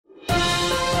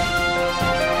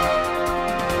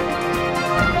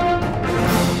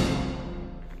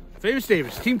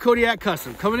Davis, Team Kodiak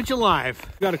Custom, coming at you live.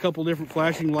 Got a couple different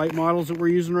flashing light models that we're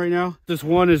using right now. This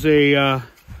one is a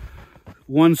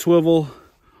one swivel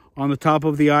on the top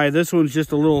of the eye. This one's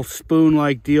just a little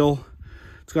spoon-like deal.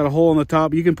 It's got a hole on the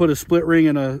top. You can put a split ring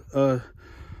and a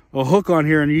hook on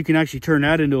here, and you can actually turn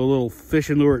that into a little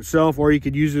fishing lure itself, or you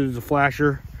could use it as a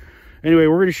flasher. Anyway,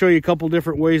 we're going to show you a couple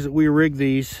different ways that we rig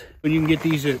these. And you can get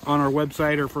these on our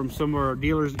website or from some of our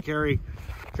dealers that carry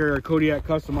our Kodiak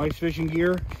custom ice fishing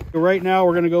gear. So right now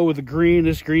we're going to go with the green.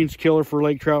 This green's killer for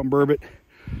lake trout and burbot.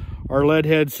 Our lead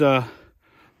heads, the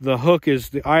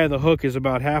eye of the hook is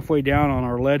about halfway down on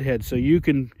our lead head, so you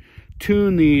can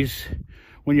tune these.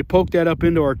 When you poke that up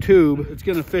into our tube, it's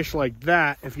going to fish like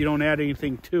that if you don't add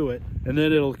anything to it, and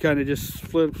then it'll kind of just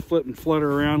flip and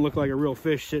flutter around, look like a real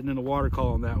fish sitting in a water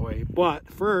column that way.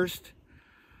 But first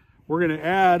we're going to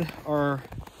add our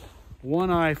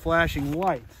one eye flashing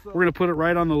lights. We're going to put it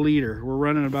right on the leader. We're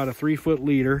running about a 3-foot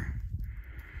leader,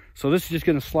 so this is just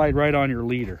going to slide right on your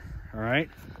leader. All right,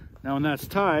 now when that's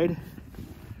tied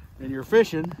and you're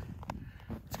fishing,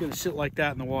 it's going to sit like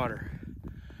that in the water,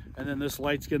 and then this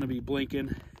light's going to be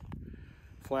blinking,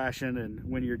 flashing. And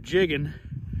when you're jigging,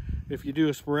 if you do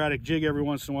a sporadic jig every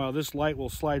once in a while, this light will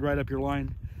slide right up your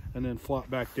line and then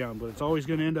flop back down, but it's always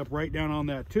going to end up right down on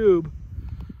that tube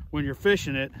when you're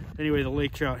fishing it. Anyway, the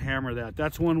lake trout hammer that.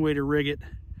 That's one way to rig it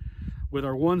with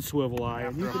our one swivel eye.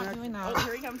 And you can Oh,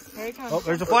 here he comes. Here he comes. Oh,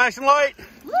 there's a flashing light.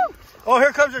 Woo! Oh,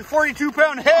 here comes a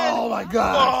 42-pound head. Oh my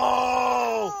god.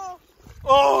 Oh!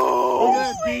 Oh! Look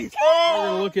at that beast. Oh! We're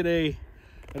gonna look at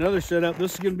another setup.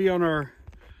 This is gonna be on our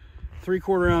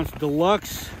 3/4 ounce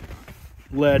deluxe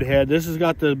lead head. This has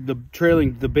got the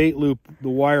trailing the bait loop, the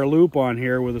wire loop on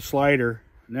here with a slider.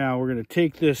 Now we're gonna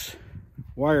take this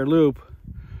wire loop.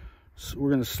 So we're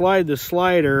going to slide the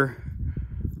slider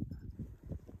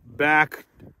back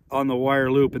on the wire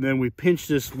loop, and then we pinch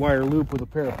this wire loop with a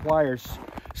pair of pliers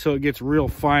so it gets real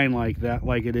fine like that,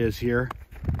 like it is here.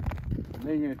 And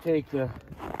then you're going to take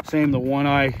the one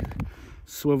eye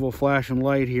swivel flashing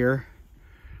light here.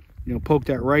 You know, poke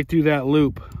that right through that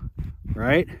loop,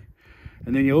 right?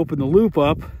 And then you open the loop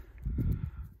up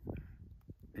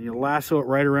and you lasso it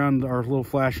right around our little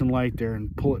flashing light there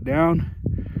and pull it down.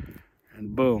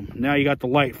 And boom, now you got the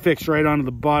light fixed right onto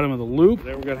the bottom of the loop.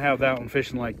 Then we're gonna have that one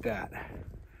fishing like that.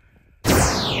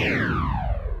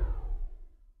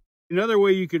 Another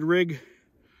way you could rig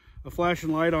a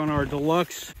flashing light on our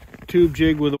deluxe tube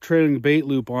jig with a trailing bait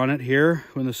loop on it here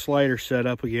when the slider's set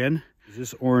up again.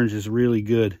 This orange is really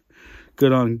good.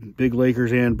 Good on big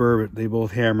lakers and burbot. They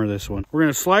both hammer this one. We're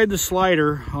gonna slide the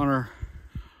slider on our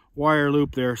wire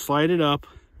loop there, slide it up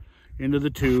into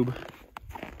the tube,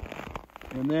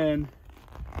 and then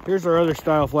here's our other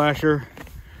style flasher.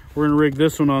 We're gonna rig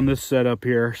this one on this setup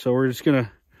here. So we're just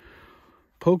gonna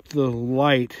poke the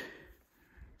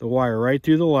wire right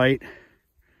through the light.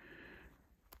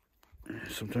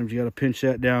 Sometimes you gotta pinch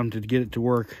that down to get it to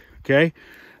work, okay?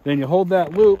 Then you hold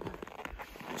that loop.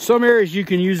 Some areas you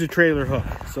can use a trailer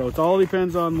hook. So it all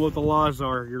depends on what the laws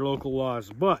are, your local laws.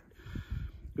 But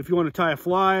if you want to tie a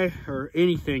fly or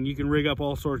anything, you can rig up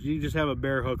all sorts. You just have a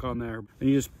bare hook on there. And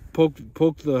you just poke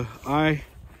the eye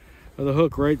of the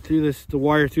hook right through the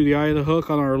wire through the eye of the hook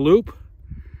on our loop,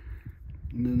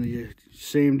 and then the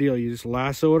same deal, you just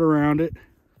lasso it around it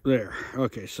there.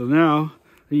 Okay, so now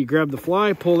you grab the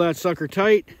fly, pull that sucker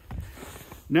tight.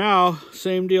 Now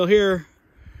same deal here,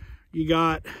 you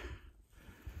got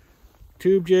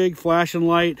tube jig, flashing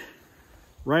light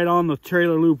right on the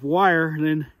trailer loop wire, and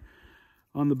then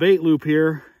on the bait loop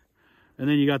here, and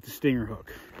then you got the stinger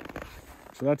hook.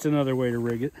 So that's another way to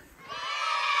rig it.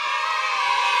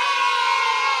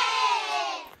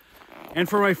 And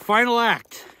for my final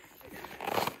act,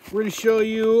 we're going to show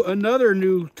you another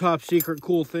new top secret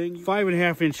cool thing.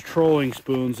 5.5-inch trolling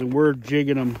spoons, and we're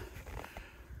jigging them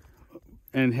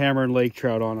and hammering lake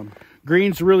trout on them.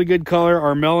 Green's a really good color.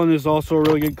 Our melon is also a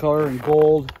really good color, and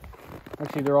gold.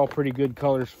 Actually, they're all pretty good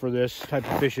colors for this type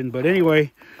of fishing. But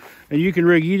anyway, and you can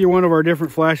rig either one of our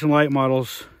different flashing light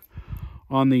models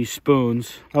on these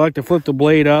spoons. I like to flip the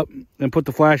blade up and put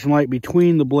the flashing light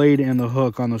between the blade and the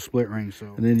hook on the split ring. So,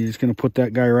 and then you're just gonna put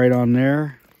that guy right on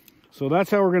there. So that's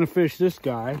how we're gonna fish this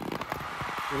guy.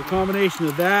 With a combination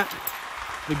of that,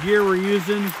 the gear we're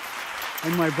using,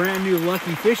 and my brand new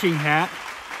Lucky fishing hat,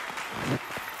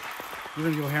 we're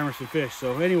gonna go hammer some fish.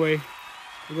 So anyway,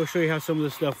 we'll go show you how some of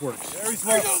this stuff works. There he's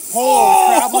like,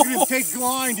 holy crap, look at him take the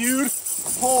line, dude.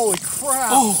 Holy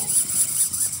crap.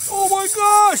 Oh my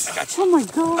gosh! I got you. Oh my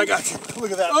god! I got you.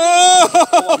 Look at that.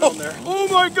 Oh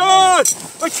my god!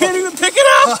 I can't even pick it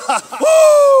up!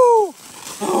 Woo!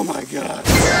 Oh my god.